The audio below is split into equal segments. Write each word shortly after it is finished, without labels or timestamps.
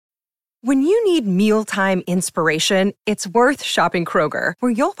When you need mealtime inspiration, it's worth shopping Kroger,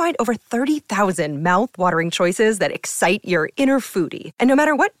 where you'll find over 30,000 mouth-watering choices that excite your inner foodie. And no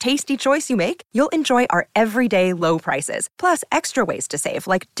matter what tasty choice you make, you'll enjoy our everyday low prices, plus extra ways to save,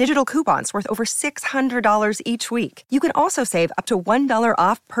 like digital coupons worth over $600 each week. You can also save up to $1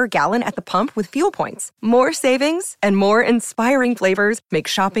 off per gallon at the pump with fuel points. More savings and more inspiring flavors make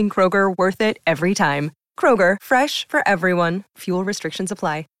shopping Kroger worth it every time. Kroger, fresh for everyone. Fuel restrictions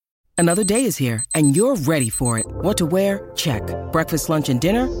apply. Another day is here, and you're ready for it. What to wear? Check. Breakfast, lunch, and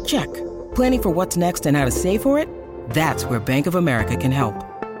dinner? Check. Planning for what's next and how to save for it? That's where Bank of America can help.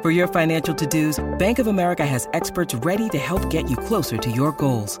 For your financial to-dos, Bank of America has experts ready to help get you closer to your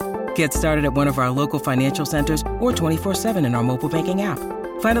goals. Get started at one of our local financial centers or 24/7 in our mobile banking app.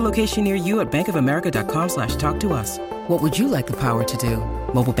 Find a location near you at bankofamerica.com/talktous. What would you like the power to do?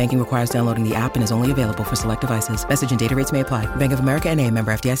 Mobile banking requires downloading the app and is only available for select devices. Message and data rates may apply. Bank of America N.A.,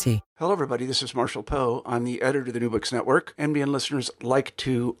 member FDIC. Hello, everybody. This is Marshall Poe. I'm the editor of the New Books Network. NBN listeners like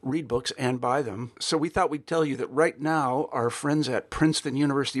to read books and buy them. So we thought we'd tell you that right now, our friends at Princeton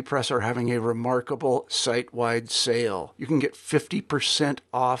University Press are having a remarkable site-wide sale. You can get 50%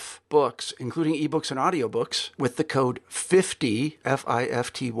 off books, including ebooks and audiobooks, with the code 50,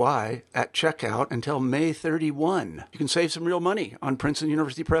 F-I-F-T-Y, at checkout until May 31. You can save some real money on Princeton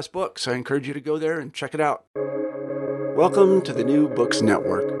University Press books. I encourage you to go there and check it out. Welcome to the New Books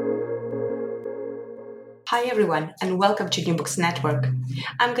Network. Hi everyone, and welcome to New Books Network.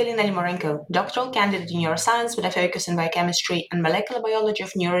 I'm Galina Limorenko, doctoral candidate in neuroscience with a focus in biochemistry and molecular biology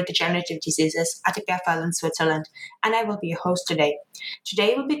of neurodegenerative diseases at EPFL in Switzerland, and I will be your host today.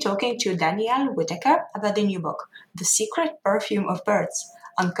 Today we'll be talking to Danielle Whitaker about the new book, The Secret Perfume of Birds,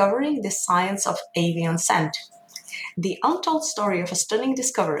 Uncovering the Science of Avian Scent. The untold story of a stunning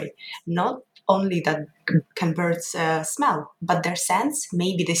discovery, not only that can birds smell, but their scents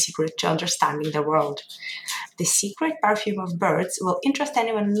may be the secret to understanding the world. The Secret Perfume of Birds will interest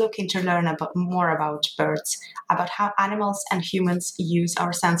anyone looking to learn more about birds, about how animals and humans use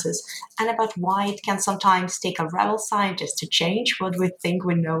our senses, and about why it can sometimes take a rebel scientist to change what we think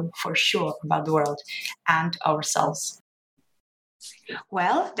we know for sure about the world and ourselves.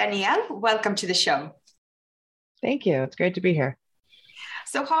 Well, Danielle, welcome to the show. Thank you. It's great to be here.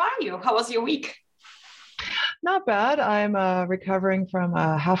 So how are you? How was your week? Not bad. I'm recovering from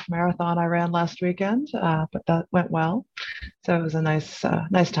a half marathon I ran last weekend, but that went well. So it was a nice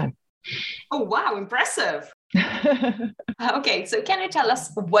time. Oh, wow. Impressive. Okay. So can you tell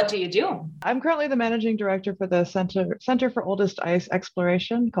us, what do you do? I'm currently the managing director for the Center for Oldest Ice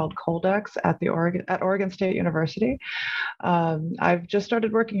Exploration, called COLDEX, at Oregon State University. I've just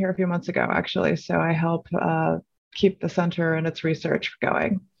started working here a few months ago, actually. So I help keep the center and its research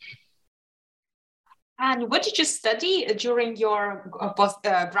going. And what did you study during your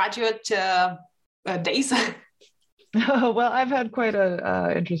postgraduate days? Well, I've had quite an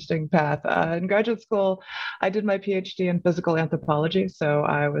interesting path. In graduate school, I did my PhD in physical anthropology. So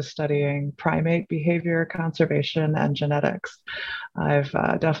I was studying primate behavior, conservation, and genetics. I've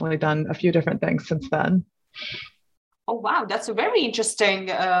definitely done a few different things since then. Oh, wow. That's a very interesting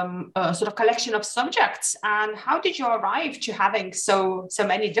sort of collection of subjects. And how did you arrive to having so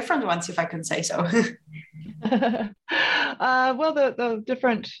many different ones, if I can say so? Well, the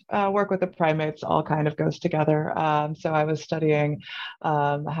different work with the primates all kind of goes together. So I was studying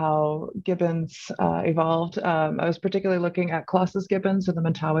how gibbons evolved. I was particularly looking at Colossus gibbons in the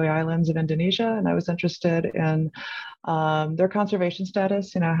Mentawai Islands of Indonesia, and I was interested in their conservation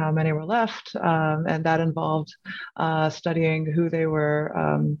status, how many were left, and that involved studying who they were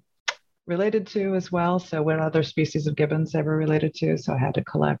related to as well. So what other species of gibbons they were related to. So I had to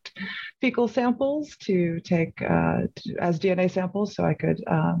collect fecal samples to take as DNA samples so I could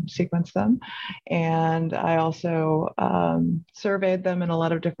sequence them. And I also surveyed them in a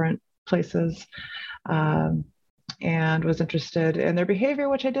lot of different places. And was interested in their behavior,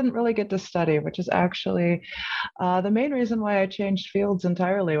 which I didn't really get to study, which is actually the main reason why I changed fields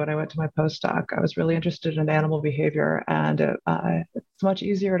entirely when I went to my postdoc. I was really interested in animal behavior, and it's much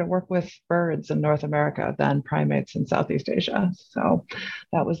easier to work with birds in North America than primates in Southeast Asia. So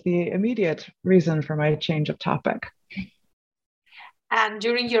that was the immediate reason for my change of topic. And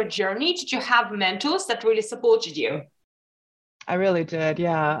during your journey, did you have mentors that really supported you? I really did,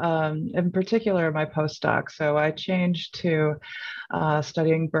 yeah. In particular, my postdoc. So I changed to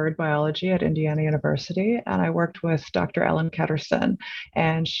studying bird biology at Indiana University, and I worked with Dr. Ellen Ketterson,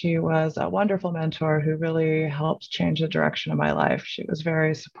 and she was a wonderful mentor who really helped change the direction of my life. She was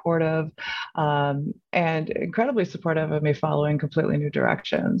very supportive and incredibly supportive of me following completely new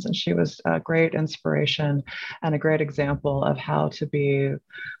directions. And she was a great inspiration and a great example of how to be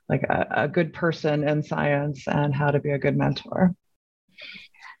like a good person in science and how to be a good mentor.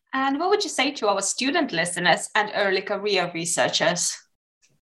 And what would you say to our student listeners and early career researchers?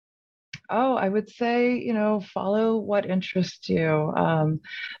 Oh, I would say, follow what interests you.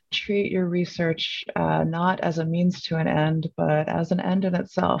 Treat your research not as a means to an end, but as an end in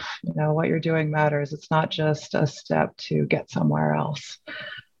itself. What you're doing matters. It's not just a step to get somewhere else.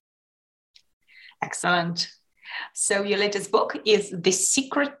 Excellent. So your latest book is The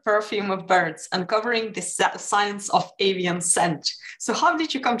Secret Perfume of Birds, Uncovering the Science of Avian Scent. So how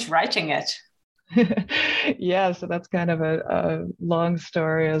did you come to writing it? Yeah, so that's kind of a long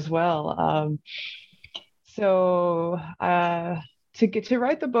story as well. To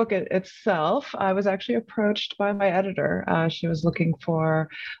write the book itself, I was actually approached by my editor. She was looking for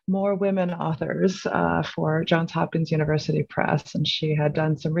more women authors for Johns Hopkins University Press, and she had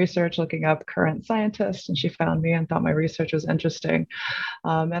done some research looking up current scientists, and she found me and thought my research was interesting.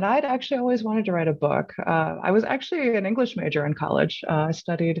 And I'd actually always wanted to write a book. I was actually an English major in college. I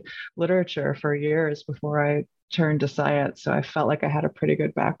studied literature for years before I turned to science. So I felt like I had a pretty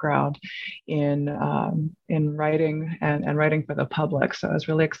good background in writing and writing for the public. So I was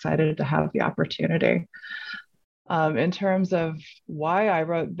really excited to have the opportunity. In terms of why I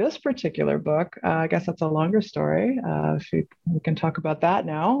wrote this particular book, I guess that's a longer story. We can talk about that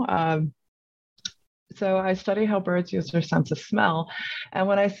now. So I study how birds use their sense of smell. And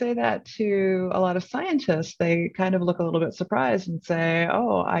when I say that to a lot of scientists, they kind of look a little bit surprised and say,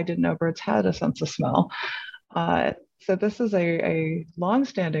 oh, I didn't know birds had a sense of smell. So this is a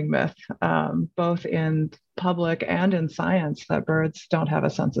longstanding myth, both in public and in science, that birds don't have a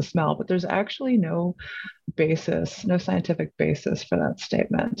sense of smell, but there's actually no scientific basis for that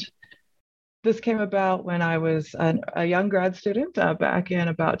statement. This came about when I was a young grad student back in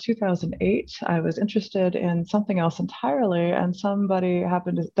about 2008. I was interested in something else entirely, and somebody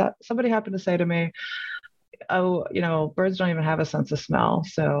happened to say to me, oh, birds don't even have a sense of smell,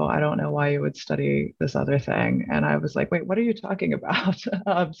 so I don't know why you would study this other thing. And I was like, wait, what are you talking about?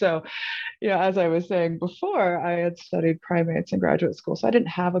 As I was saying before, I had studied primates in graduate school, so I didn't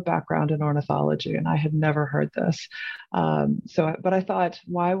have a background in ornithology, and I had never heard this. But I thought,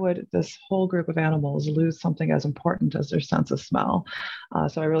 why would this whole group of animals lose something as important as their sense of smell?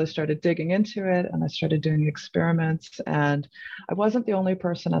 So I really started digging into it, and I started doing experiments, and I wasn't the only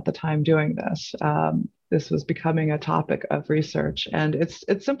person at the time doing this. This was becoming a topic of research, and it's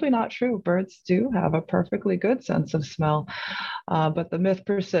simply not true. Birds do have a perfectly good sense of smell, but the myth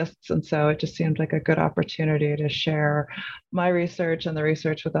persists, and so it just seemed like a good opportunity to share my research and the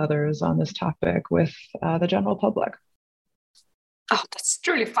research with others on this topic with the general public. Oh, that's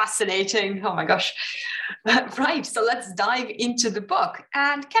truly fascinating. Oh my gosh. Right. So let's dive into the book.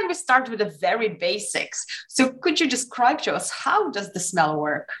 And can we start with the very basics? So could you describe to us, how does the smell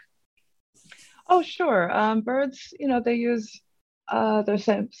work? Oh, sure. Birds, they use their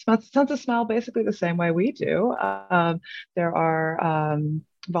sense of smell basically the same way we do. There are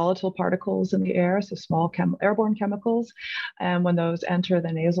volatile particles in the air, so small airborne chemicals. And when those enter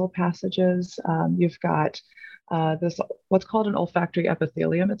the nasal passages, you've got this what's called an olfactory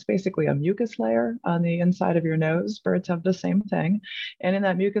epithelium. It's basically a mucus layer on the inside of your nose. Birds have the same thing. And in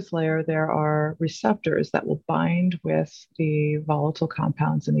that mucus layer, there are receptors that will bind with the volatile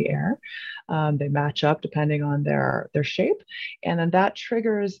compounds in the air. They match up depending on their shape. And then that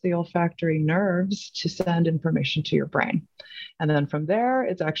triggers the olfactory nerves to send information to your brain. And then from there,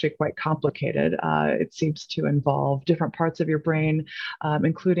 it's actually quite complicated. It seems to involve different parts of your brain,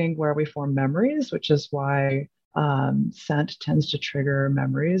 including where we form memories, which is why scent tends to trigger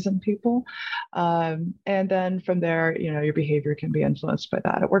memories in people. And then from there, your behavior can be influenced by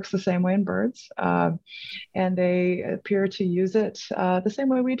that. It works the same way in birds. And they appear to use it the same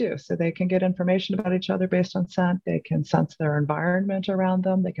way we do. So they can get information about each other based on scent. They can sense their environment around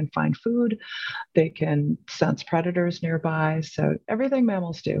them. They can find food. They can sense predators nearby. So everything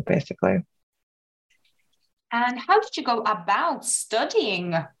mammals do, basically. And how did you go about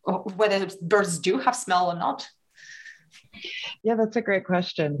studying whether birds do have smell or not? Yeah, that's a great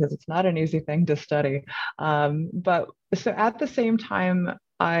question, because it's not an easy thing to study. But so at the same time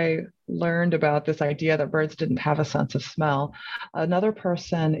I learned about this idea that birds didn't have a sense of smell, another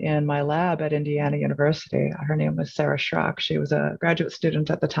person in my lab at Indiana University, her name was Sarah Schrock, she was a graduate student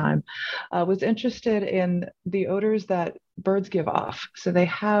at the time, was interested in the odors that birds give off. So they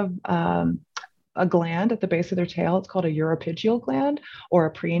have a gland at the base of their tail. It's called a uropygial gland or a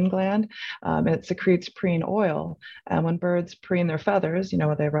preen gland. It secretes preen oil. And when birds preen their feathers,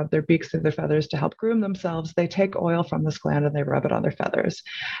 when they rub their beaks through their feathers to help groom themselves, they take oil from this gland and they rub it on their feathers.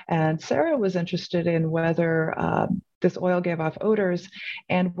 And Sarah was interested in whether this oil gave off odors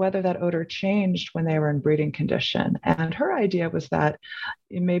and whether that odor changed when they were in breeding condition. And her idea was that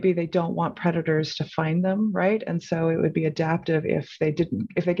maybe they don't want predators to find them, right? And so it would be adaptive if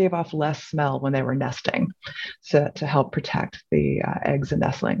they gave off less smell when they were nesting, so to help protect the eggs and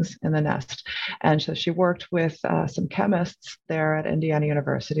nestlings in the nest. And so she worked with some chemists there at Indiana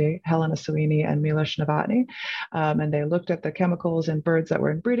University, Helena Sweeney and Milos Novotny, and they looked at the chemicals in birds that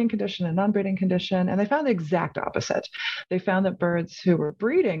were in breeding condition and non-breeding condition, and they found the exact opposite. They found that birds who were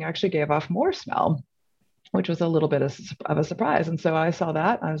breeding actually gave off more smell, which was a little bit of a surprise. And so I saw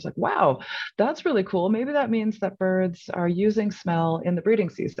that. I was like, wow, that's really cool. Maybe that means that birds are using smell in the breeding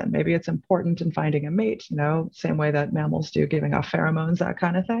season. Maybe it's important in finding a mate, same way that mammals do, giving off pheromones, that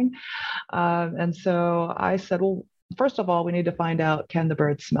kind of thing. And so I said, well, first of all, we need to find out, can the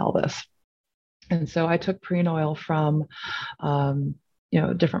birds smell this? And so I took preen oil from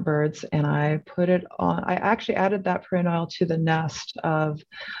different birds, and I put it on. I actually added that preen oil to the nest of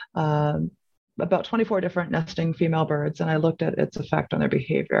about 24 different nesting female birds, and I looked at its effect on their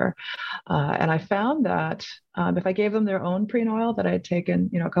behavior. And I found that if I gave them their own preen oil that I had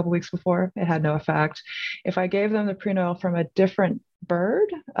taken, a couple weeks before, it had no effect. If I gave them the preen oil from a different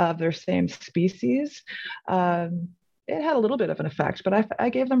bird of their same species, it had a little bit of an effect, but I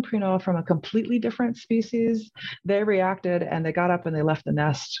gave them preen oil from a completely different species. They reacted and they got up and they left the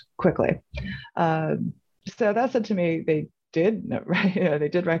nest quickly. So that said to me, they did, right? They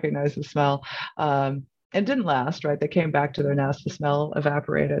did recognize the smell. It didn't last, right? They came back to their nest, the smell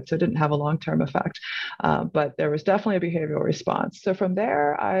evaporated, so it didn't have a long-term effect. But there was definitely a behavioral response. So from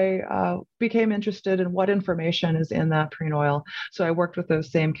there, I became interested in what information is in that preen oil. So I worked with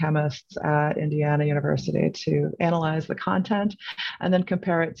those same chemists at Indiana University to analyze the content and then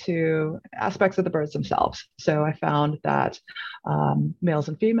compare it to aspects of the birds themselves. So I found that males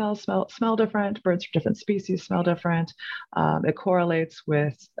and females smell different, birds from different species smell different. It correlates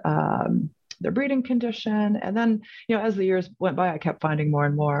with their breeding condition. And then, as the years went by, I kept finding more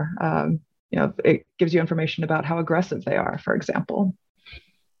and more. It gives you information about how aggressive they are, for example.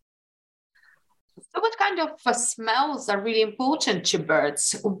 So what kind of smells are really important to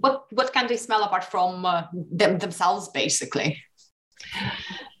birds? What can they smell apart from themselves, basically?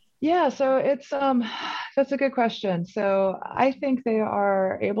 Yeah, so it's that's a good question. So I think they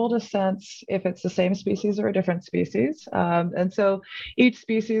are able to sense if it's the same species or a different species. And so each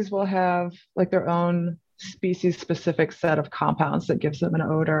species will have like their own species-specific set of compounds that gives them an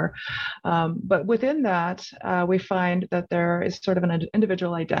odor. But within that, we find that there is sort of an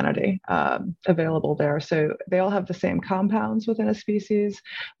individual identity available there. So they all have the same compounds within a species,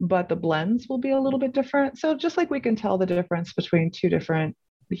 but the blends will be a little bit different. So just like we can tell the difference between two different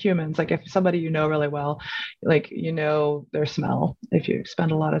humans, like if somebody really well, like their smell if you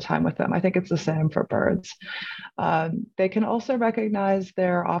spend a lot of time with them. I think it's the same for birds. They can also recognize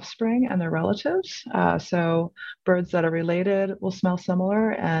their offspring and their relatives. So birds that are related will smell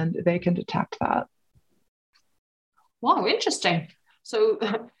similar, and they can detect that. Wow, interesting. So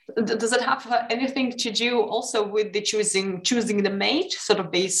does it have anything to do also with the choosing the mate, sort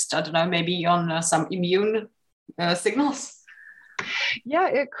of based, I don't know, maybe on some immune signals? Yeah,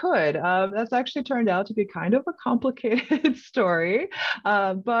 it could. That's actually turned out to be kind of a complicated story.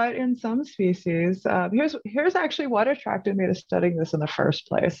 But in some species, here's actually what attracted me to studying this in the first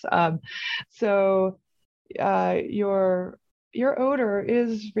place. So your odor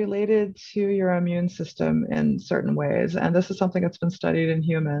is related to your immune system in certain ways. And this is something that's been studied in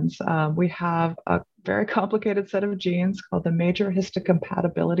humans. We have a very complicated set of genes called the major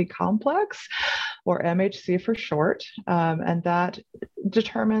histocompatibility complex, or MHC for short. And that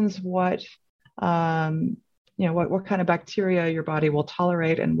determines what kind of bacteria your body will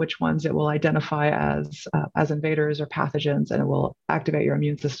tolerate and which ones it will identify as invaders or pathogens, and it will activate your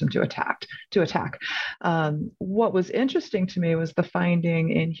immune system to attack. What was interesting to me was the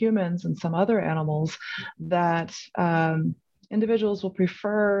finding in humans and some other animals that individuals will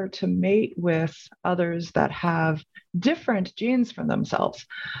prefer to mate with others that have different genes from themselves.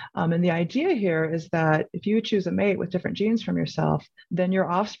 And the idea here is that if you choose a mate with different genes from yourself, then your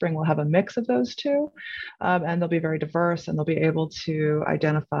offspring will have a mix of those two, and they'll be very diverse, and they'll be able to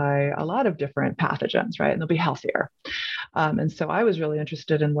identify a lot of different pathogens, right? And they'll be healthier. And so I was really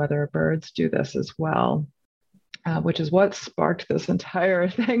interested in whether birds do this as well. Which is what sparked this entire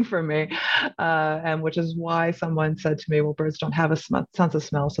thing for me, and which is why someone said to me, well, birds don't have a sense of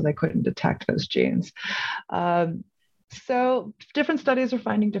smell, so they couldn't detect those genes. So different studies are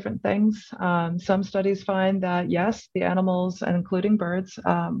finding different things. Some studies find that, yes, the animals, and including birds,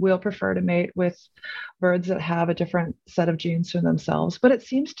 will prefer to mate with birds that have a different set of genes from themselves, but it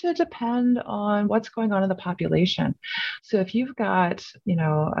seems to depend on what's going on in the population. So if you've got,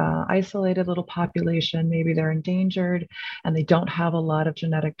 isolated little population, maybe they're endangered and they don't have a lot of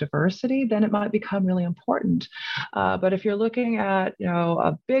genetic diversity, then it might become really important. But if you're looking at,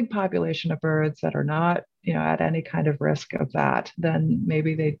 a big population of birds that are not at any kind of risk of that, then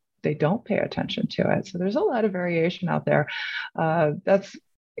maybe they don't pay attention to it. So there's a lot of variation out there.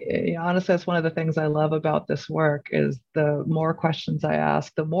 Honestly, that's one of the things I love about this work is the more questions I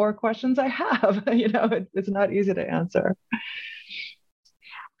ask, the more questions I have. It's not easy to answer.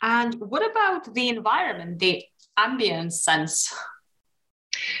 And what about the environment, the ambient sense?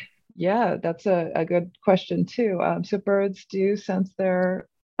 Yeah, that's a good question too. So birds do sense their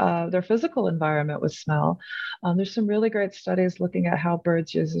physical environment with smell. There's some really great studies looking at how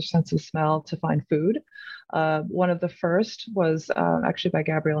birds use their sense of smell to find food. One of the first was actually by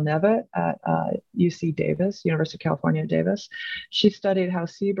Gabrielle Nevitt at UC Davis, University of California, Davis. She studied how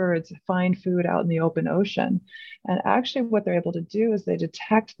seabirds find food out in the open ocean. And actually what they're able to do is they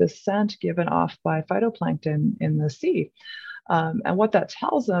detect the scent given off by phytoplankton in the sea. And what that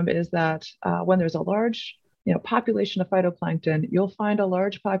tells them is that when there's a large population of phytoplankton, you'll find a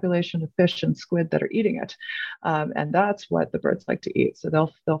large population of fish and squid that are eating it. And that's what the birds like to eat. So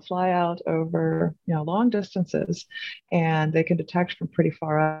they'll fly out over long distances, and they can detect from pretty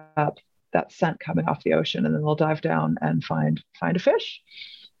far up that scent coming off the ocean, and then they'll dive down and find a fish.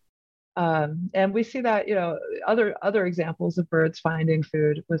 And we see that other examples of birds finding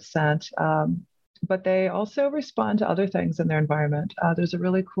food with scent. But they also respond to other things in their environment. There's a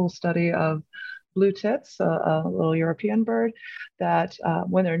really cool study of blue tits, a little European bird, that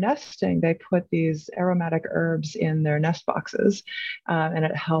when they're nesting, they put these aromatic herbs in their nest boxes, and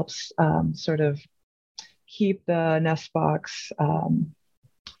it helps sort of keep the nest box.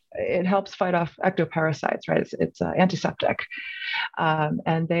 It helps fight off ectoparasites, right? It's antiseptic.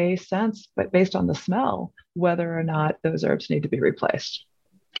 And they sense, but based on the smell, whether or not those herbs need to be replaced.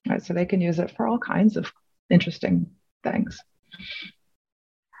 Right? So they can use it for all kinds of interesting things.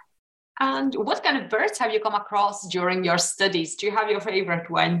 And what kind of birds have you come across during your studies? Do you have your favorite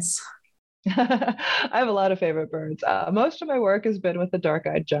ones? I have a lot of favorite birds. Most of my work has been with the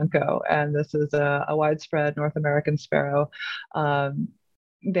dark-eyed junco, and this is a widespread North American sparrow.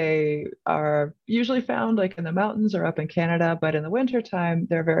 They are usually found like in the mountains or up in Canada, but in the wintertime,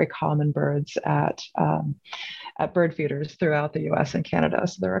 they're very common birds at bird feeders throughout the US and Canada.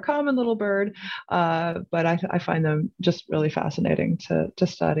 So they're a common little bird, but I find them just really fascinating to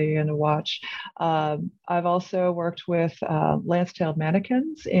study and to watch. I've also worked with lance-tailed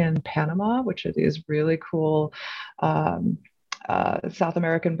manakins in Panama, which are these really cool South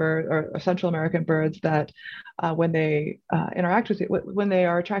American bird or Central American birds that when they interact with you, when they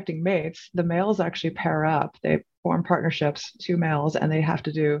are attracting mates, the males actually pair up. They form partnerships, two males, and they have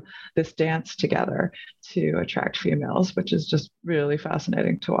to do this dance together to attract females, which is just really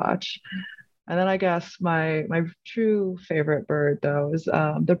fascinating to watch. And then I guess my true favorite bird, though, is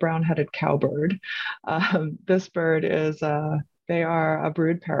the brown-headed cowbird. This bird is they are a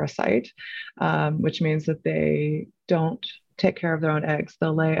brood parasite, which means that they don't take care of their own eggs.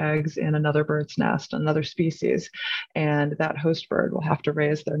 They'll lay eggs in another bird's nest, another species, and that host bird will have to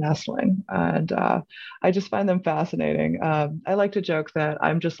raise their nestling. And I just find them fascinating. I like to joke that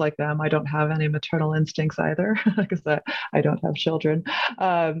I'm just like them. I don't have any maternal instincts either, because I don't have children.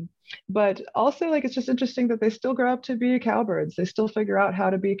 But also, like, it's just interesting that they still grow up to be cowbirds. They still figure out how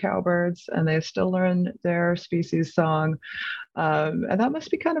to be cowbirds, and they still learn their species song. And that must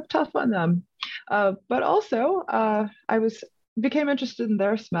be kind of tough on them. But also, I became interested in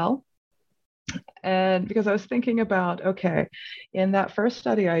their smell. And because I was thinking about, okay, in that first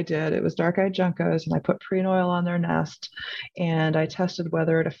study I did, it was dark-eyed juncos, and I put preen oil on their nest, and I tested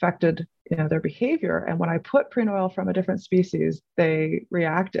whether it affected, their behavior. And when I put preen oil from a different species, they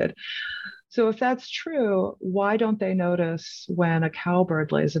reacted. So if that's true, why don't they notice when a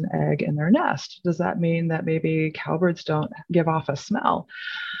cowbird lays an egg in their nest? Does that mean that maybe cowbirds don't give off a smell?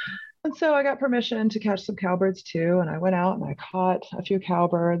 And so I got permission to catch some cowbirds too. And I went out and I caught a few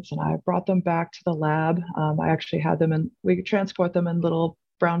cowbirds and I brought them back to the lab. I actually had them we transport them in little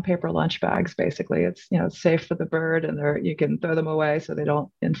brown paper lunch bags. Basically, it's, it's safe for the bird, and you can throw them away so they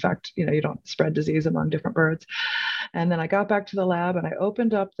don't infect, you don't spread disease among different birds. And then I got back to the lab and I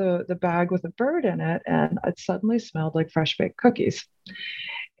opened up the bag with a bird in it, and it suddenly smelled like fresh baked cookies.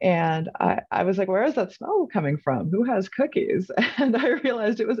 And I was like, where is that smell coming from? Who has cookies? And I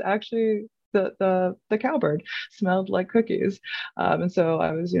realized it was actually the cowbird smelled like cookies. And so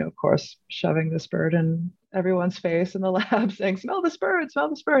I was, of course, shoving this bird in everyone's face in the lab saying, smell this bird, smell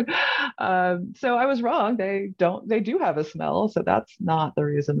this bird. So I was wrong. They do have a smell. So that's not the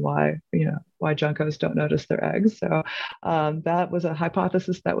reason why juncos don't notice their eggs. So that was a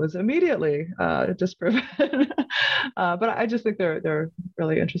hypothesis that was immediately disproven. But I just think they're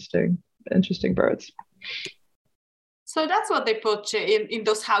really interesting birds. So that's what they put in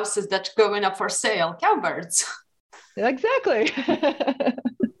those houses that going up for sale, cowbirds. Exactly.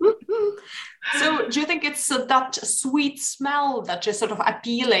 So do you think it's that sweet smell that is sort of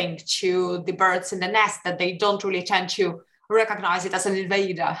appealing to the birds in the nest that they don't really tend to recognize it as an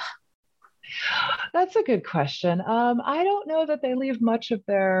invader? That's a good question. I don't know that they leave much of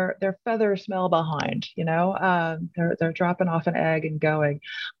their feather smell behind. They're dropping off an egg and going.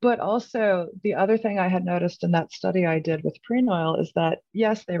 But also the other thing I had noticed in that study I did with preen oil is that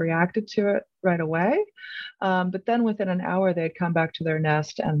yes, they reacted to it right away, but then within an hour they'd come back to their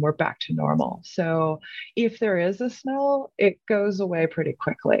nest and we're back to normal. So if there is a smell, it goes away pretty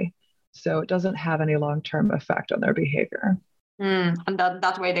quickly. So it doesn't have any long-term effect on their behavior. And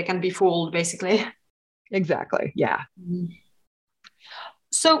that way they can be fooled, basically. Exactly. Yeah.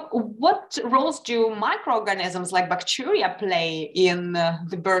 So what roles do microorganisms like bacteria play in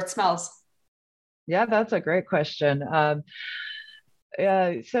the bird smells? Yeah, that's a great question.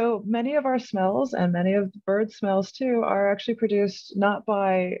 So many of our smells and many of the bird smells too are actually produced not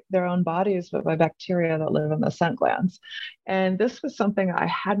by their own bodies, but by bacteria that live in the scent glands. And this was something I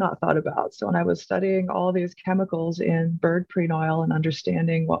had not thought about. So when I was studying all these chemicals in bird preen oil and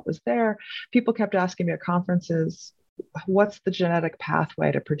understanding what was there, people kept asking me at conferences, what's the genetic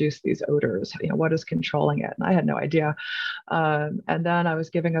pathway to produce these odors? What is controlling it? And I had no idea. And then I was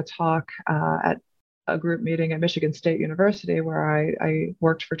giving a talk at a group meeting at Michigan State University where I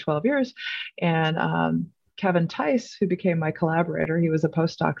worked for 12 years. And Kevin Tice, who became my collaborator, he was a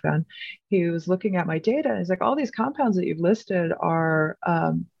postdoc then, he was looking at my data and he's like, all these compounds that you've listed are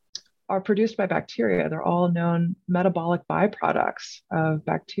produced by bacteria. They're all known metabolic byproducts of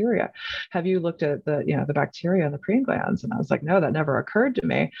bacteria. Have you looked at the bacteria in the preen glands? And I was like, no, that never occurred to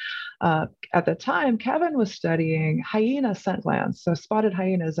me. At the time, Kevin was studying hyena scent glands. So spotted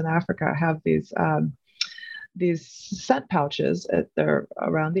hyenas in Africa have these scent pouches. They're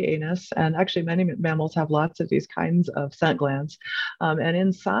around the anus, and actually many mammals have lots of these kinds of scent glands. And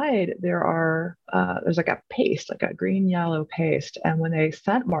inside there's like a paste, like a green-yellow paste. And when they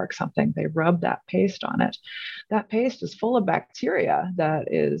scent mark something, they rub that paste on it. That paste is full of bacteria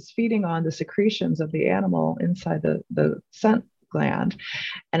that is feeding on the secretions of the animal inside the scent gland.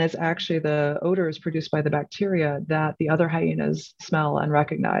 And it's actually the odor is produced by the bacteria that the other hyenas smell and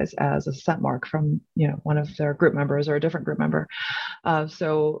recognize as a scent mark from one of their group members or a different group member.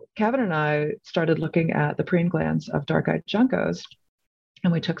 So Kevin and I started looking at the preen glands of dark-eyed juncos.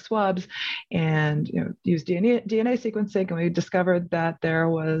 And we took swabs and used DNA sequencing, and we discovered that there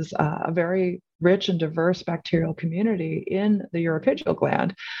was a very rich and diverse bacterial community in the uropygial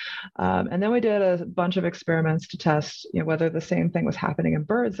gland. And then we did a bunch of experiments to test whether the same thing was happening in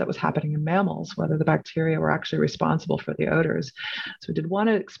birds that was happening in mammals, whether the bacteria were actually responsible for the odors. So we did one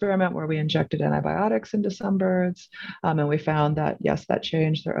experiment where we injected antibiotics into some birds, and we found that, yes, that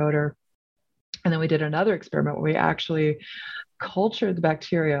changed their odor. And then we did another experiment where we actually cultured the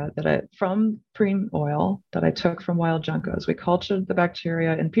bacteria from preen oil that I took from wild juncos. We cultured the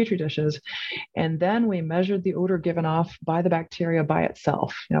bacteria in petri dishes, and then we measured the odor given off by the bacteria by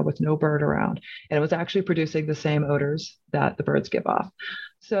itself, with no bird around. And it was actually producing the same odors that the birds give off.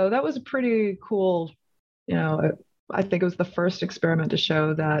 So that was a pretty cool, I think it was the first experiment to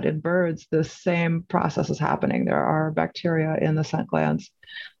show that in birds, the same process is happening. There are bacteria in the scent glands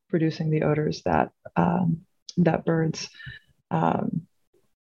producing the odors that birds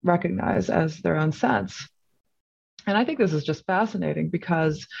recognize as their own scents. And I think this is just fascinating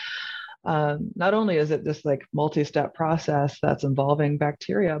because not only is it this like multi-step process that's involving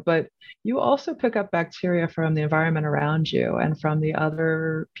bacteria, but you also pick up bacteria from the environment around you and from the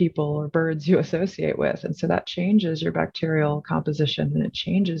other people or birds you associate with. And so that changes your bacterial composition and it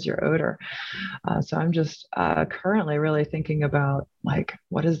changes your odor. So I'm just currently really thinking about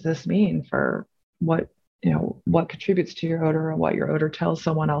what does this mean for what contributes to your odor and what your odor tells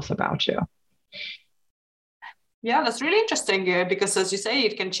someone else about you. Yeah, that's really interesting because, as you say,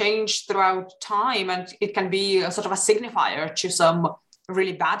 it can change throughout time and it can be a sort of a signifier to some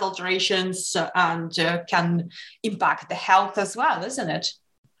really bad alterations and can impact the health as well, isn't it?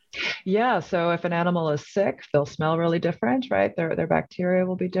 Yeah. So if an animal is sick, they'll smell really different, right? Their bacteria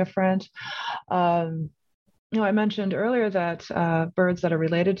will be different. I mentioned earlier that birds that are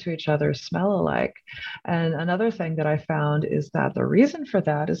related to each other smell alike. And another thing that I found is that the reason for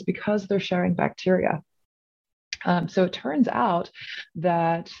that is because they're sharing bacteria. So it turns out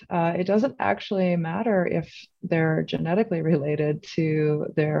that it doesn't actually matter if they're genetically related to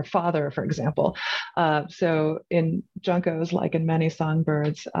their father, for example. So in juncos, like in many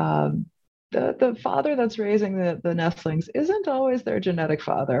songbirds, the father that's raising the nestlings isn't always their genetic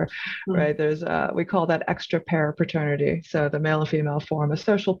father, right? There's we call that extra pair paternity. So the male and female form a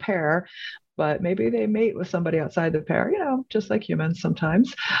social pair, but maybe they mate with somebody outside the pair, just like humans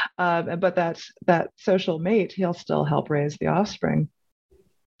sometimes. But that social mate, he'll still help raise the offspring.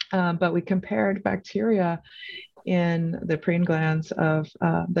 But we compared bacteria in the preen glands of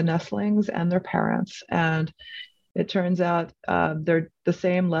the nestlings and their parents, and it turns out they're the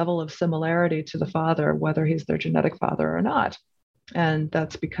same level of similarity to the father, whether he's their genetic father or not. And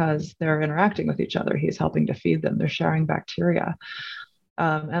that's because they're interacting with each other. He's helping to feed them. They're sharing bacteria.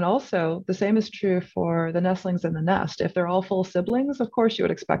 And also, the same is true for the nestlings in the nest. If they're all full siblings, of course, you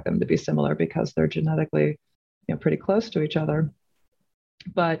would expect them to be similar because they're genetically, pretty close to each other.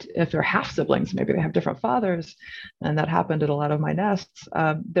 But if they're half siblings, maybe they have different fathers, and that happened at a lot of my nests.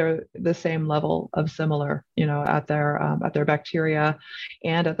 They're the same level of similar, at their bacteria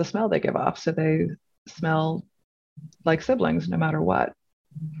and at the smell they give off. So they smell like siblings, no matter what.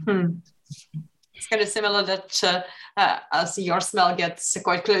 It's kind of similar that as your smell gets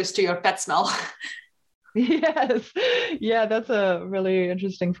quite close to your pet smell. Yes. Yeah, that's a really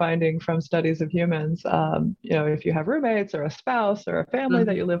interesting finding from studies of humans. If you have roommates or a spouse or a family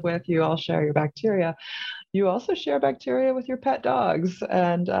that you live with, you all share your bacteria. You also share bacteria with your pet dogs.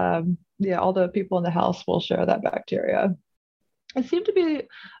 And all the people in the house will share that bacteria. It seemed to be,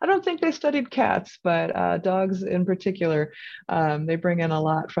 I don't think they studied cats, but dogs in particular, they bring in a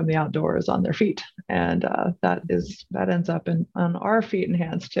lot from the outdoors on their feet. And that ends up on our feet and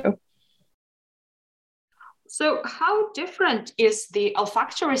hands too. So how different is the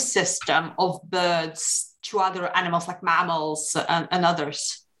olfactory system of birds to other animals like mammals and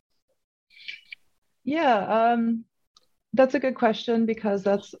others? Yeah, that's a good question, because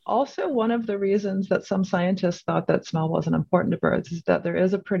that's also one of the reasons that some scientists thought that smell wasn't important to birds, is that there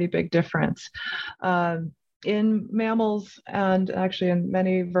is a pretty big difference. In mammals, and actually in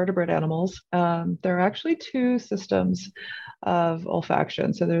many vertebrate animals, there are actually two systems of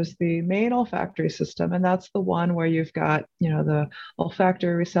olfaction. So there's the main olfactory system, and that's the one where you've got, the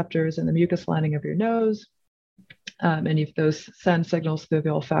olfactory receptors in the mucus lining of your nose. And those send signals through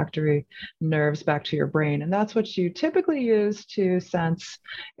the olfactory nerves back to your brain. And that's what you typically use to sense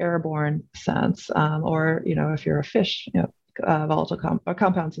airborne scents, or, if you're a fish, volatile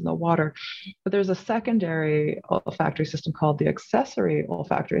compounds in the water. But there's a secondary olfactory system called the accessory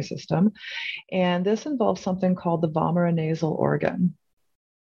olfactory system. And this involves something called the vomeronasal organ.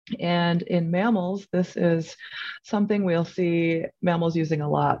 And in mammals, this is something we'll see mammals using a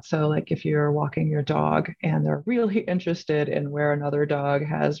lot. So like if you're walking your dog and they're really interested in where another dog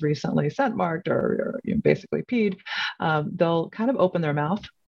has recently scent marked or basically peed, they'll kind of open their mouth.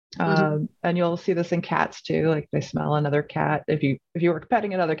 And you'll see this in cats too. Like they smell another cat. If you were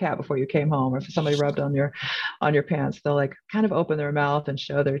petting another cat before you came home, or if somebody rubbed on your pants, they'll like kind of open their mouth and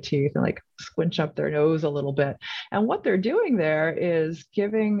show their teeth and like squinch up their nose a little bit. And what they're doing there is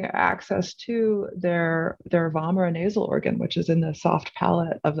giving access to their vomeronasal organ, which is in the soft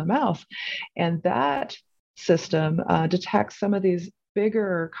palate of the mouth. And that system detects some of these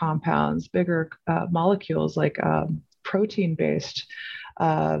bigger compounds, bigger molecules like protein-based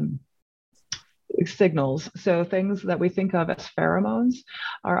signals. So things that we think of as pheromones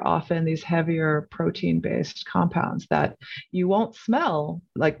are often these heavier protein-based compounds that you won't smell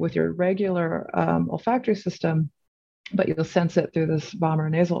like with your regular olfactory system, but you'll sense it through this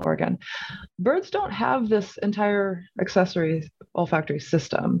vomeronasal organ. Birds don't have this entire accessory olfactory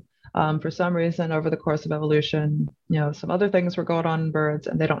system. For some reason, over the course of evolution, some other things were going on in birds,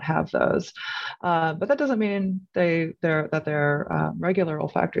 and they don't have those. But that doesn't mean that their regular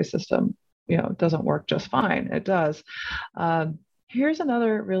olfactory system, doesn't work just fine. It does. Here's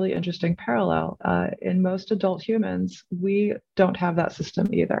another really interesting parallel. In most adult humans, we don't have that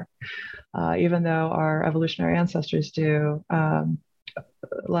system either, even though our evolutionary ancestors do. A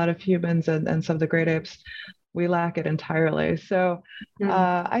lot of humans and some of the great apes, we lack it entirely. So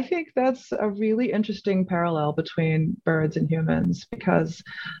I think that's a really interesting parallel between birds and humans, because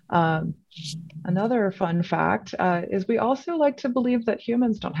another fun fact is we also like to believe that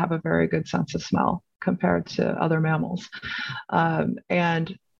humans don't have a very good sense of smell compared to other mammals.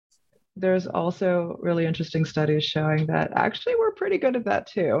 And there's also really interesting studies showing that actually we're pretty good at that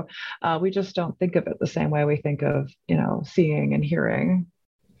too. We just don't think of it the same way we think of, seeing and hearing.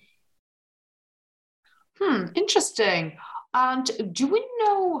 Interesting. And do we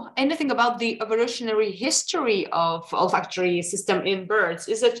know anything about the evolutionary history of olfactory system in birds?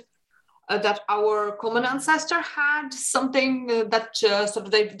 Is it that our common ancestor had something that sort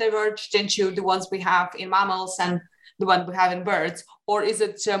of diverged into the ones we have in mammals and the one we have in birds, or is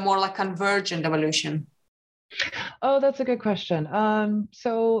it more like convergent evolution? Oh, that's a good question.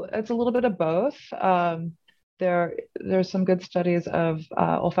 So it's a little bit of both. There's some good studies of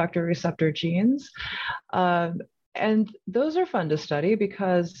olfactory receptor genes. And those are fun to study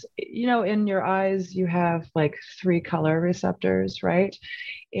because, in your eyes, you have like 3 color receptors, right?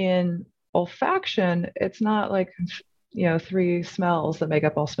 In olfaction, it's not like, 3 smells that make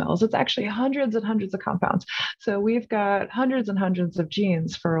up all smells. It's actually hundreds and hundreds of compounds. So we've got hundreds and hundreds of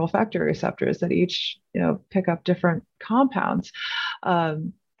genes for olfactory receptors that each, pick up different compounds.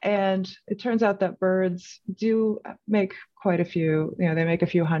 And it turns out that birds do make quite a few, they make a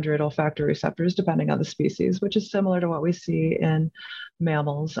few hundred olfactory receptors depending on the species, which is similar to what we see in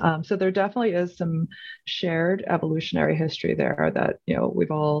mammals. So there definitely is some shared evolutionary history there that,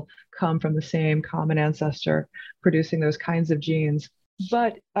 we've all come from the same common ancestor producing those kinds of genes.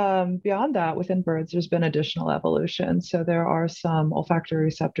 But beyond that, within birds, there's been additional evolution. So there are some olfactory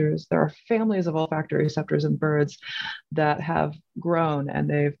receptors. There are families of olfactory receptors in birds that have grown, and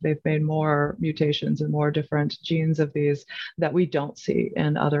they've made more mutations and more different genes of these that we don't see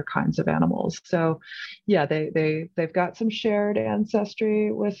in other kinds of animals. So, yeah, they've got some shared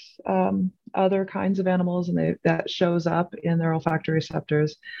ancestry with other kinds of animals, and that shows up in their olfactory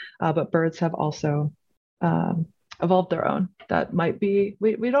receptors. But birds have also evolved their own. That might be,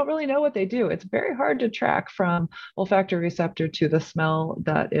 we don't really know what they do. It's very hard to track from olfactory receptor to the smell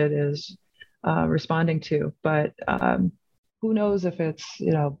that it is responding to. But who knows if it's,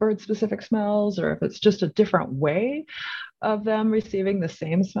 bird specific smells or if it's just a different way of them receiving the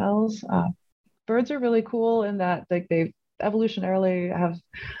same smells. Birds are really cool in that they evolutionarily have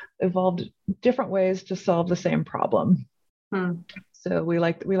evolved different ways to solve the same problem. So we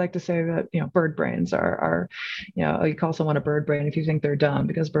like to say that, bird brains are, you call someone a bird brain if you think they're dumb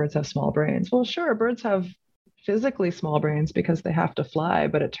because birds have small brains. Well, sure, birds have physically small brains because they have to fly,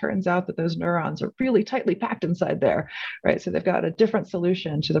 but it turns out that those neurons are really tightly packed inside there, right? So they've got a different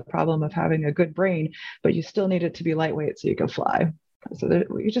solution to the problem of having a good brain, but you still need it to be lightweight so you can fly. So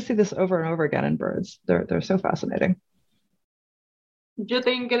you just see this over and over again in birds. They're so fascinating. Do you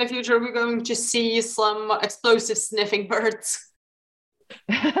think in the future we're going to see some explosive sniffing birds?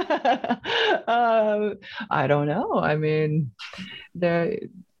 I don't know. I mean,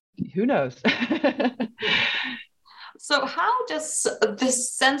 who knows? So how does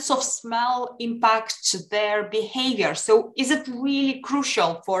this sense of smell impact their behavior? So is it really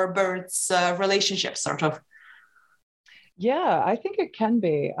crucial for birds' relationships, sort of? Yeah, I think it can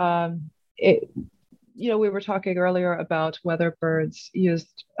be. We were talking earlier about whether birds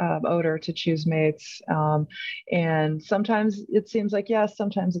used odor to choose mates. And sometimes it seems like yes,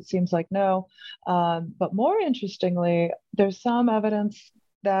 sometimes it seems like no. But more interestingly, there's some evidence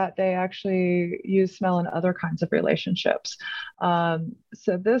that they actually use smell in other kinds of relationships.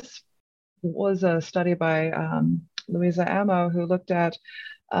 So this was a study by Louisa Amo, who looked at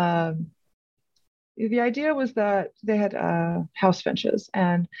the idea was that they had house finches,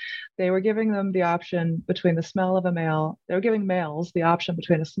 and they were giving them the option between the smell of a male. They were giving males the option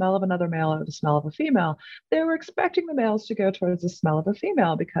between the smell of another male or the smell of a female. They were expecting the males to go towards the smell of a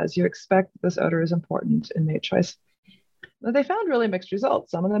female because you expect this odor is important in mate choice. But they found really mixed results.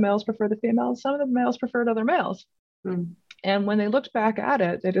 Some of the males preferred the females. Some of the males preferred other males. And when they looked back at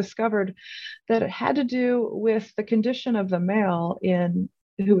it, they discovered that it had to do with the condition of the male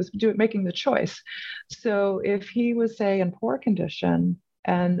who was making the choice. So if he was, say, in poor condition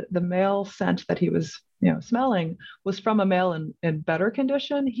and the male scent that he was smelling was from a male in better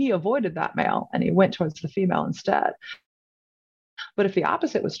condition, he avoided that male and he went towards the female instead. But if the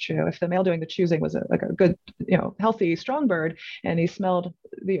opposite was true, if the male doing the choosing was a good, healthy, strong bird, and he smelled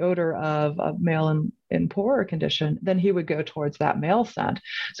the odor of a male in poorer condition, then he would go towards that male scent.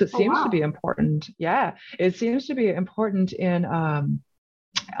 So it seems to be important. Yeah, it seems to be important in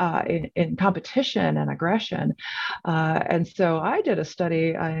competition and aggression. And so I did a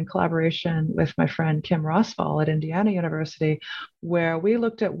study in collaboration with my friend Kim Rosval at Indiana University, where we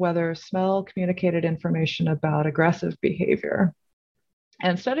looked at whether smell communicated information about aggressive behavior.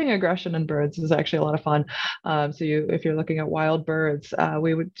 And studying aggression in birds is actually a lot of fun. If you're looking at wild birds,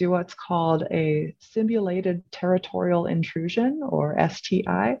 we would do what's called a simulated territorial intrusion, or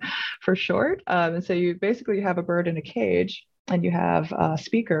STI for short. And so you basically have a bird in a cage, and you have a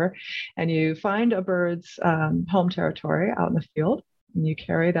speaker, and you find a bird's home territory out in the field. And you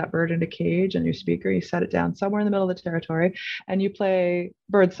carry that bird in a cage and your speaker, you set it down somewhere in the middle of the territory, and you play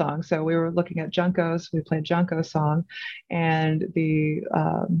bird song. So we were looking at juncos, we played junco song, and the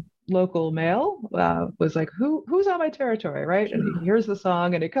local male was like, who's on my territory, right? And he hears the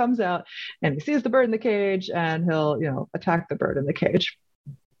song, and he comes out, and he sees the bird in the cage, and he'll, attack the bird in the cage.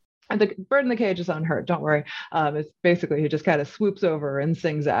 And the bird in the cage is unhurt. Don't worry. It's basically, he just kind of swoops over and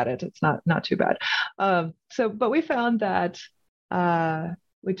sings at it. It's not too bad. But we found that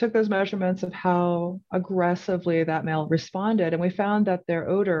we took those measurements of how aggressively that male responded, and we found that their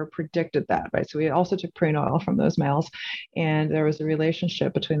odor predicted that, right? So we also took pre-oil from those males, and there was a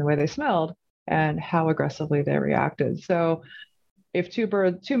relationship between the way they smelled and how aggressively they reacted. So if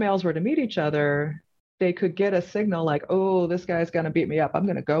two males were to meet each other, they could get a signal like, oh, this guy's going to beat me up, I'm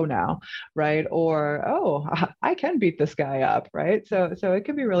going to go now, right? Or, oh, I can beat this guy up, right? So it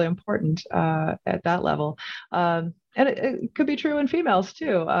can be really important at that level. And it could be true in females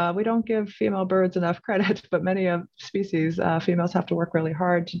too. We don't give female birds enough credit, but many of species, females have to work really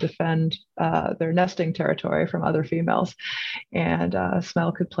hard to defend their nesting territory from other females. And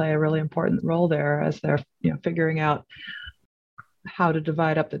smell could play a really important role there as they're figuring out how to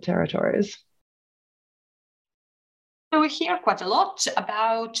divide up the territories. We hear quite a lot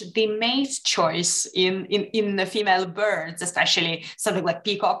about the mate choice in the female birds, especially something like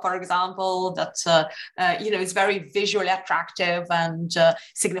peacock, for example, that is very visually attractive and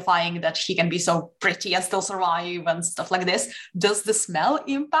signifying that he can be so pretty and still survive and stuff like this. Does the smell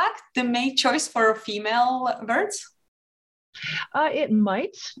impact the mate choice for female birds? It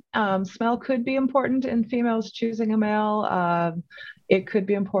might. Smell could be important in females choosing a male. It could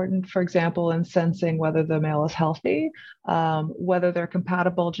be important, for example, in sensing whether the male is healthy, whether they're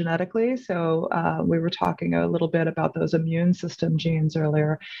compatible genetically. So we were talking a little bit about those immune system genes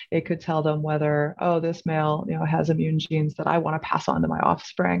earlier. It could tell them whether, this male, has immune genes that I want to pass on to my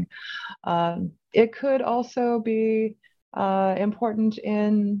offspring. It could also be important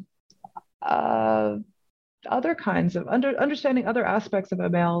in other kinds of understanding other aspects of a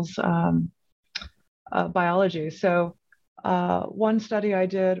male's biology. So one study I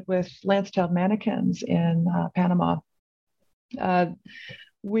did with lance-tailed manakins in Panama,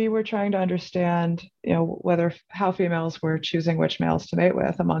 we were trying to understand, how females were choosing which males to mate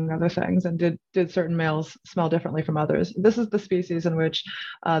with, among other things, and did certain males smell differently from others. This is the species in which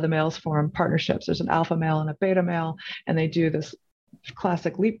the males form partnerships. There's an alpha male and a beta male, and they do this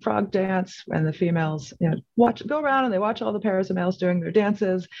classic leapfrog dance, and the females go around and they watch all the pairs of males doing their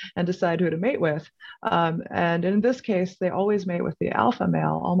dances and decide who to mate with, and in this case they always mate with the alpha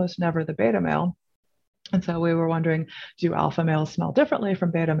male, almost never the beta male. And so we were wondering, do alpha males smell differently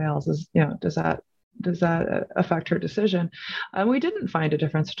from beta males? Does that affect her decision? And we didn't find a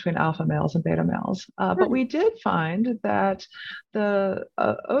difference between alpha males and beta males, but we did find that the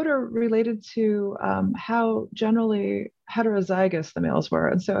odor related to how generally heterozygous the males were.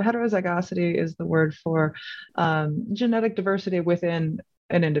 And so heterozygosity is the word for genetic diversity within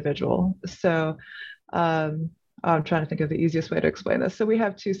an individual. So I'm trying to think of the easiest way to explain this. So we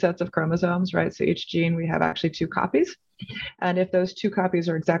have two sets of chromosomes, right? So each gene, we have actually two copies. And if those two copies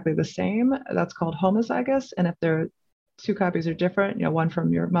are exactly the same, that's called homozygous. And if their two copies are different, one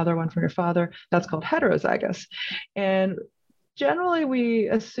from your mother, one from your father, that's called heterozygous. And generally, we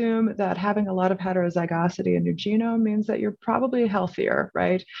assume that having a lot of heterozygosity in your genome means that you're probably healthier,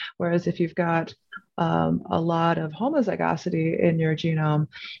 right? Whereas if you've got a lot of homozygosity in your genome,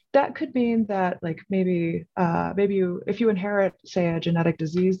 that could mean that maybe if you inherit, say, a genetic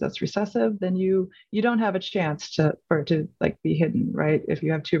disease that's recessive, then you don't have a chance for it to be hidden, right? If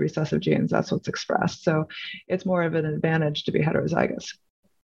you have two recessive genes, that's what's expressed. So it's more of an advantage to be heterozygous.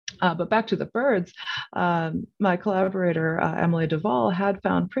 But back to the birds, my collaborator, Emily Duvall, had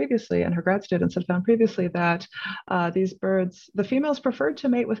found previously, and her grad students had found previously, that these birds, the females preferred to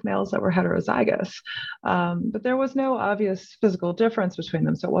mate with males that were heterozygous. But there was no obvious physical difference between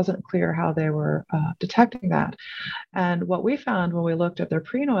them, so it wasn't clear how they were detecting that. And what we found when we looked at their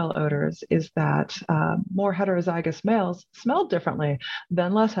prenoil odors is that more heterozygous males smelled differently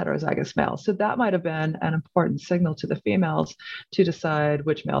than less heterozygous males. So that might have been an important signal to the females to decide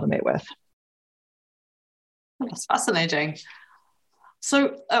which male to mate with. That's fascinating.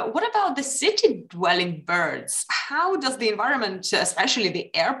 So what about the city-dwelling birds? How does the environment, especially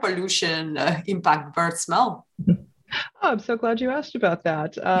the air pollution, impact bird smell? Oh, I'm so glad you asked about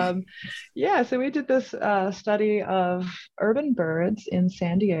that. Yeah, so we did this study of urban birds in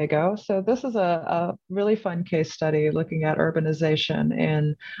San Diego. So this is a really fun case study looking at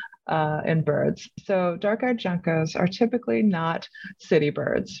urbanization in birds. So dark-eyed juncos are typically not city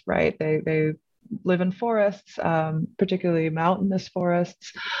birds, right? They live in forests, particularly mountainous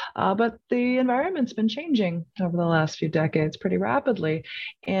forests, but the environment's been changing over the last few decades pretty rapidly.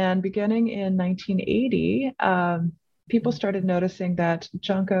 And beginning in 1980, people started noticing that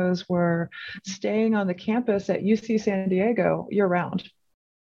juncos were staying on the campus at UC San Diego year round.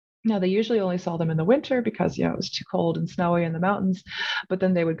 Now, they usually only saw them in the winter because, it was too cold and snowy in the mountains, but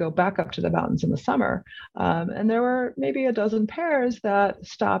then they would go back up to the mountains in the summer. And there were maybe a dozen pairs that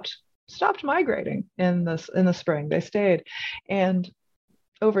stopped migrating in the spring. They stayed. And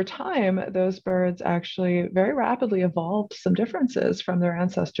over time, those birds actually very rapidly evolved some differences from their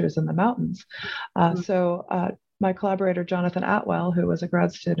ancestors in the mountains. So my collaborator, Jonathan Atwell, who was a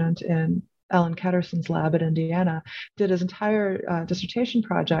grad student in Ellen Ketterson's lab at Indiana, did his entire dissertation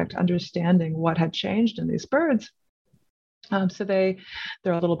project understanding what had changed in these birds. So they're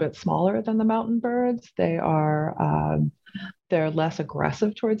a little bit smaller than the mountain birds. They're less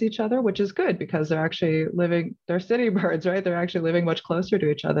aggressive towards each other, which is good because they're city birds, right? They're actually living much closer to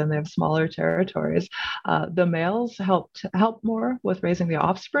each other and they have smaller territories. The males help more with raising the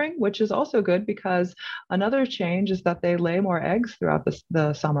offspring, which is also good because another change is that they lay more eggs throughout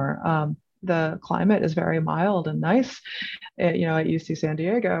the summer. The climate is very mild and nice, at UC San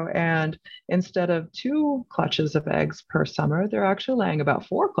Diego. And instead of 2 clutches of eggs per summer, they're actually laying about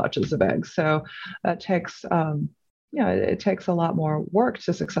 4 clutches of eggs. So that takes, it takes a lot more work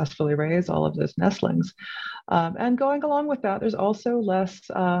to successfully raise all of those nestlings. And going along with that, there's also less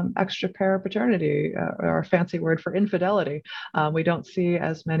extra pair paternity, or a fancy word for infidelity. We don't see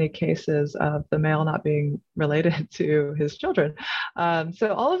as many cases of the male not being related to his children.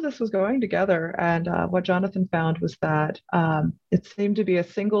 So all of this was going together. And what Jonathan found was that it seemed to be a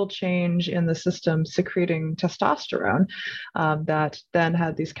single change in the system secreting testosterone that then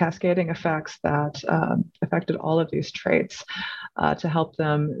had these cascading effects that affected all of these traits to help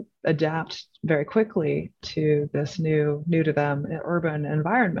them adapt very quickly to this new to them urban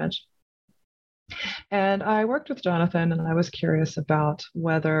environment. And I worked with Jonathan and I was curious about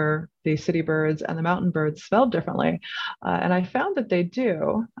whether the city birds and the mountain birds smelled differently. And I found that they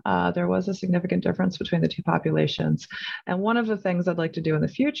do. There was a significant difference between the two populations. And one of the things I'd like to do in the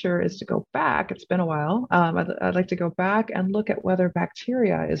future is to go back. It's been a while. I'd like to go back and look at whether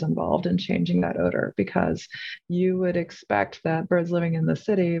bacteria is involved in changing that odor, because you would expect that birds living in the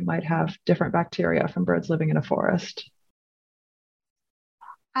city might have different bacteria from birds living in a forest.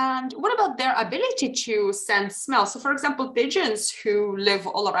 And what about their ability to sense smell? So, for example, pigeons who live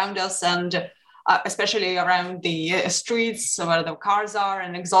all around us and especially around the streets where the cars are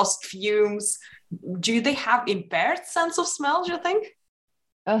and exhaust fumes, do they have impaired sense of smell, do you think?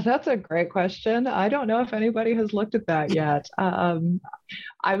 That's a great question. I don't know if anybody has looked at that yet.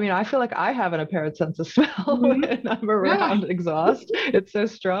 I feel like I have an impaired sense of smell when I'm around exhaust. It's so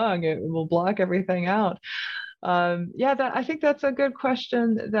strong, it will block everything out. I think that's a good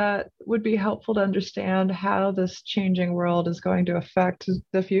question that would be helpful to understand how this changing world is going to affect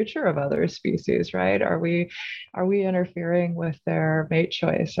the future of other species, right? Are we interfering with their mate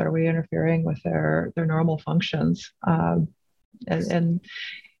choice? Are we interfering with their normal functions? And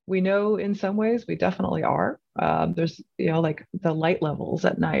we know in some ways we definitely are. There's, like the light levels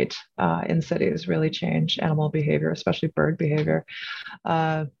at night in cities really change animal behavior, especially bird behavior.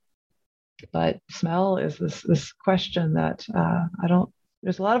 But smell is this question that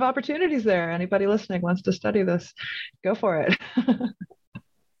there's a lot of opportunities there. Anybody listening wants to study this, go for it.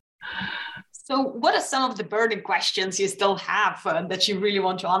 So what are some of the burning questions you still have that you really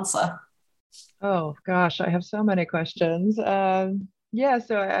want to answer? Oh, gosh, I have so many questions. So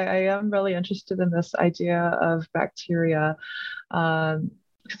I am really interested in this idea of bacteria.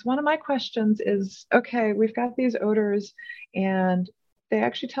 Because one of my questions is, okay, we've got these odors and they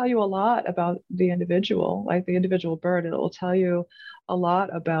actually tell you a lot about the individual, like the individual bird. It will tell you a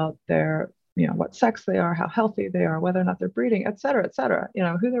lot about their, what sex they are, how healthy they are, whether or not they're breeding, et cetera,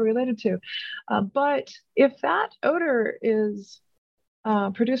 who they're related to. But if that odor is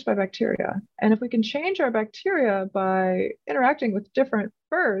produced by bacteria, and if we can change our bacteria by interacting with different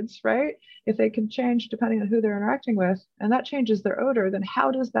birds, right? If they can change depending on who they're interacting with, and that changes their odor, then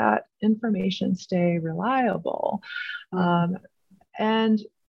how does that information stay reliable? And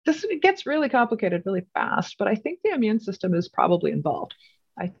this gets really complicated really fast, but I think the immune system is probably involved.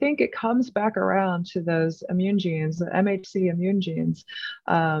 I think it comes back around to those immune genes, the MHC immune genes,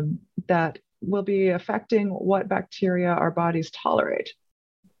 that will be affecting what bacteria our bodies tolerate.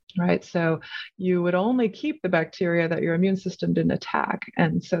 Right. So you would only keep the bacteria that your immune system didn't attack.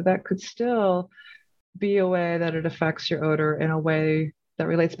 And so that could still be a way that it affects your odor in a way that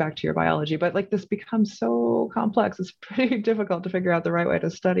relates back to your biology. But like this becomes so complex, it's pretty difficult to figure out the right way to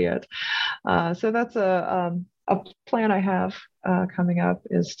study it. So that's a plan I have coming up,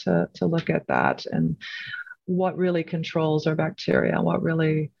 is to look at that and what really controls our bacteria and what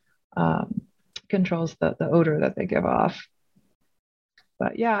really controls the odor that they give off.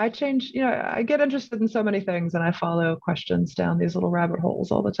 But yeah, I get interested in so many things, and I follow questions down these little rabbit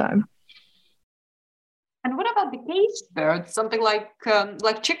holes all the time. And what about the caged birds? Something like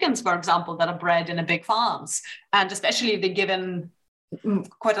chickens, for example, that are bred in a big farms, and especially if they're given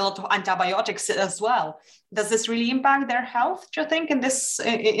quite a lot of antibiotics as well. Does this really impact their health, do you think, in this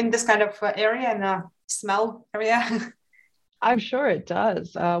kind of area, in a smell area? I'm sure it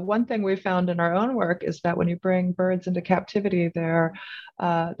does. One thing we found in our own work is that when you bring birds into captivity, their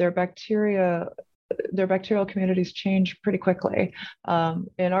bacterial communities change pretty quickly.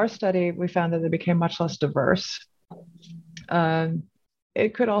 In our study, we found that they became much less diverse.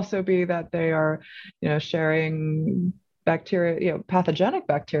 It could also be that they are, sharing bacteria, pathogenic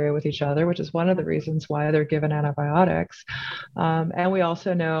bacteria with each other, which is one of the reasons why they're given antibiotics. And we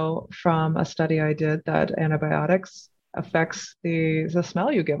also know from a study I did that antibiotics affects the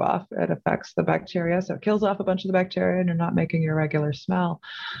smell you give off. It affects the bacteria, so it kills off a bunch of the bacteria, and you're not making your regular smell.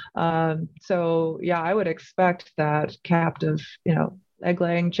 So yeah, I would expect that captive,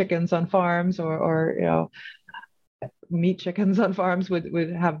 egg-laying chickens on farms or meat chickens on farms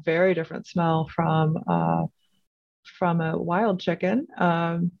would have very different smell from a wild chicken,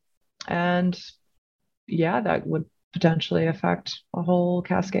 and yeah, that would potentially affect a whole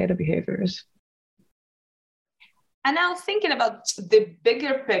cascade of behaviors. And now thinking about the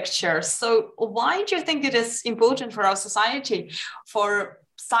bigger picture, so why do you think it is important for our society, for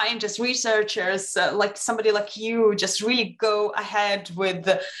scientists, researchers, like somebody like you, just really go ahead with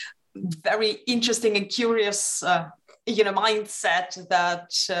very interesting and curious mindset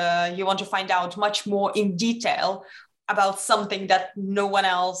that you want to find out much more in detail about something that no one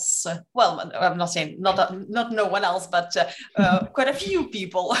else, well, I'm not saying not no one else, but quite a few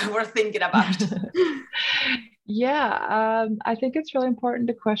people were thinking about. Yeah, I think it's really important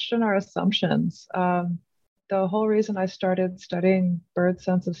to question our assumptions. The whole reason I started studying birds'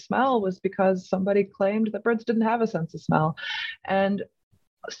 sense of smell was because somebody claimed that birds didn't have a sense of smell. And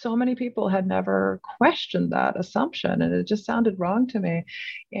so many people had never questioned that assumption, and it just sounded wrong to me.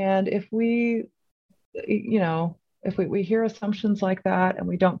 And if we hear assumptions like that and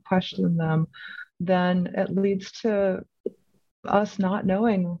we don't question them, then it leads to us not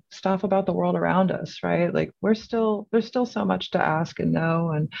knowing stuff about the world around us, right? Like there's still so much to ask and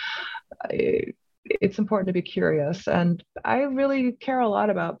know, and it's important to be curious. And I really care a lot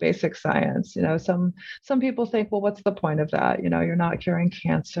about basic science. Some people think, well, what's the point of that? You're not curing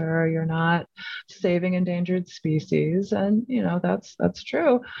cancer, you're not saving endangered species, and that's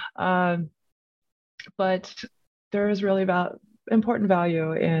true. But there is really important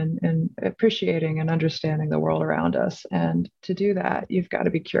value in appreciating and understanding the world around us. And to do that, you've got to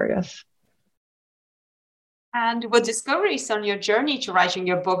be curious. And what discoveries on your journey to writing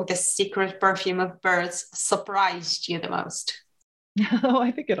your book, The Secret Perfume of Birds, surprised you the most? Oh,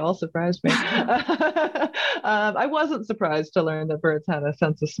 I think it all surprised me. I wasn't surprised to learn that birds had a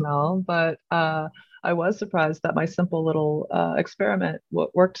sense of smell, but I was surprised that my simple little experiment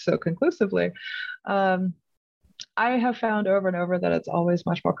worked so conclusively. I have found over and over that it's always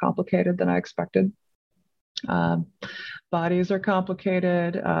much more complicated than I expected. Bodies are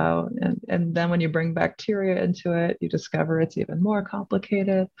complicated, and then when you bring bacteria into it, you discover it's even more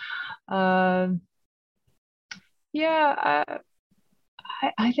complicated. I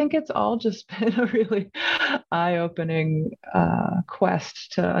think it's all just been a really eye-opening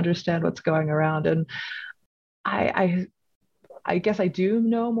quest to understand what's going around, and I guess I do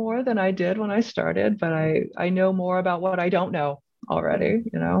know more than I did when I started, but I know more about what I don't know already,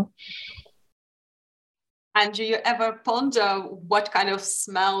 And do you ever ponder what kind of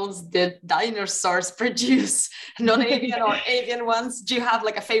smells did dinosaurs produce? Non-avian or avian ones? Do you have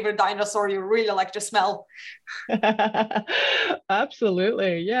like a favorite dinosaur you really like to smell?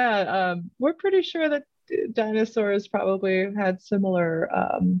 Absolutely. Yeah. We're pretty sure that dinosaurs probably had similar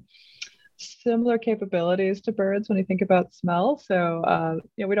capabilities to birds when you think about smell. So,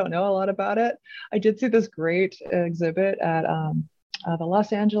 we don't know a lot about it. I did see this great exhibit at the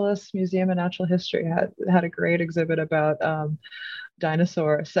Los Angeles Museum of Natural History had a great exhibit about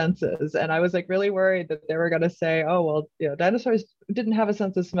dinosaur senses. And I was like really worried that they were going to say, oh, well, dinosaurs didn't have a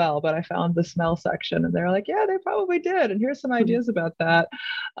sense of smell, but I found the smell section and they're like, yeah, they probably did. And here's some ideas about that.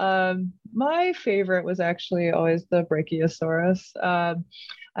 My favorite was actually always the Brachiosaurus.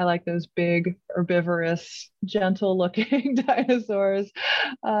 I like those big, herbivorous, gentle-looking dinosaurs.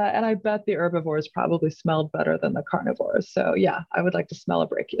 And I bet the herbivores probably smelled better than the carnivores. So yeah, I would like to smell a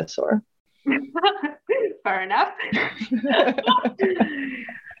brachiosaur. Fair enough.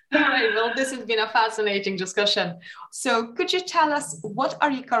 All right, well, this has been a fascinating discussion. So could you tell us what are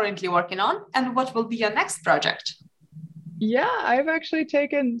you currently working on and what will be your next project? Yeah, I've actually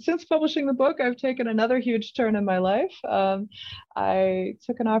since publishing the book, I've taken another huge turn in my life. I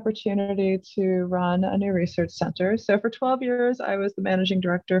took an opportunity to run a new research center. So for 12 years, I was the managing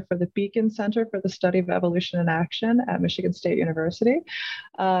director for the Beacon Center for the Study of Evolution in Action at Michigan State University.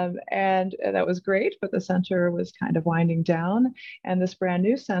 And that was great, but the center was kind of winding down. And this brand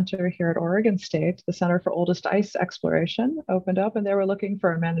new center here at Oregon State, the Center for Oldest Ice Exploration, opened up, and they were looking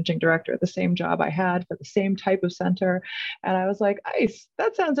for a managing director, the same job I had for the same type of center. And I was like, ice,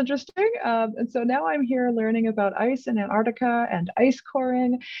 that sounds interesting. And so now I'm here learning about ice in Antarctica and ice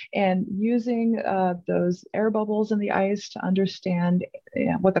coring and using those air bubbles in the ice to understand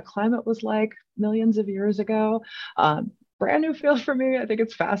what the climate was like millions of years ago. Brand new field for me. I think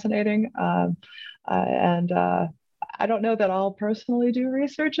it's fascinating. And I don't know that I'll personally do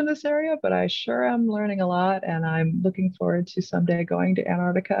research in this area, but I sure am learning a lot. And I'm looking forward to someday going to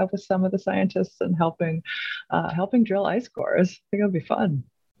Antarctica with some of the scientists and helping drill ice cores. I think it'll be fun.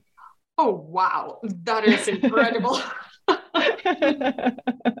 Oh, wow. That is incredible.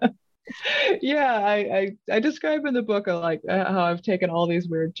 Yeah, I describe in the book like how I've taken all these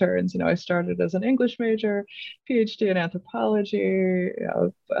weird turns. I started as an English major, PhD in anthropology,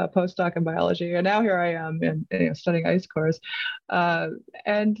 a postdoc in biology, and now here I am studying ice cores.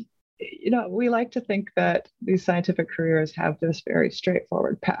 And we like to think that these scientific careers have this very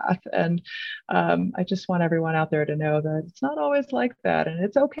straightforward path. And I just want everyone out there to know that it's not always like that. And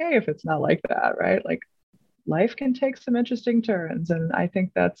it's okay if it's not like that, right? Like life can take some interesting turns. And I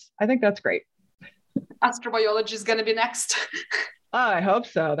think that's great. Astrobiology is going to be next. I hope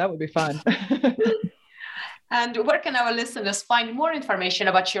so. That would be fun. And where can our listeners find more information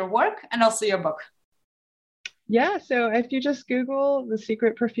about your work and also your book? Yeah, so if you just Google The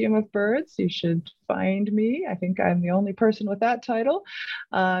Secret Perfume of Birds, you should find me. I think I'm the only person with that title.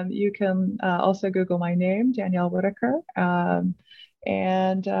 You can also Google my name, Danielle Whitaker.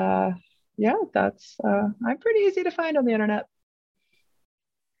 Yeah, I'm pretty easy to find on the internet.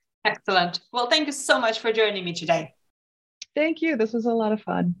 Excellent. Well, thank you so much for joining me today. Thank you. This was a lot of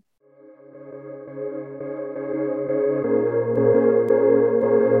fun.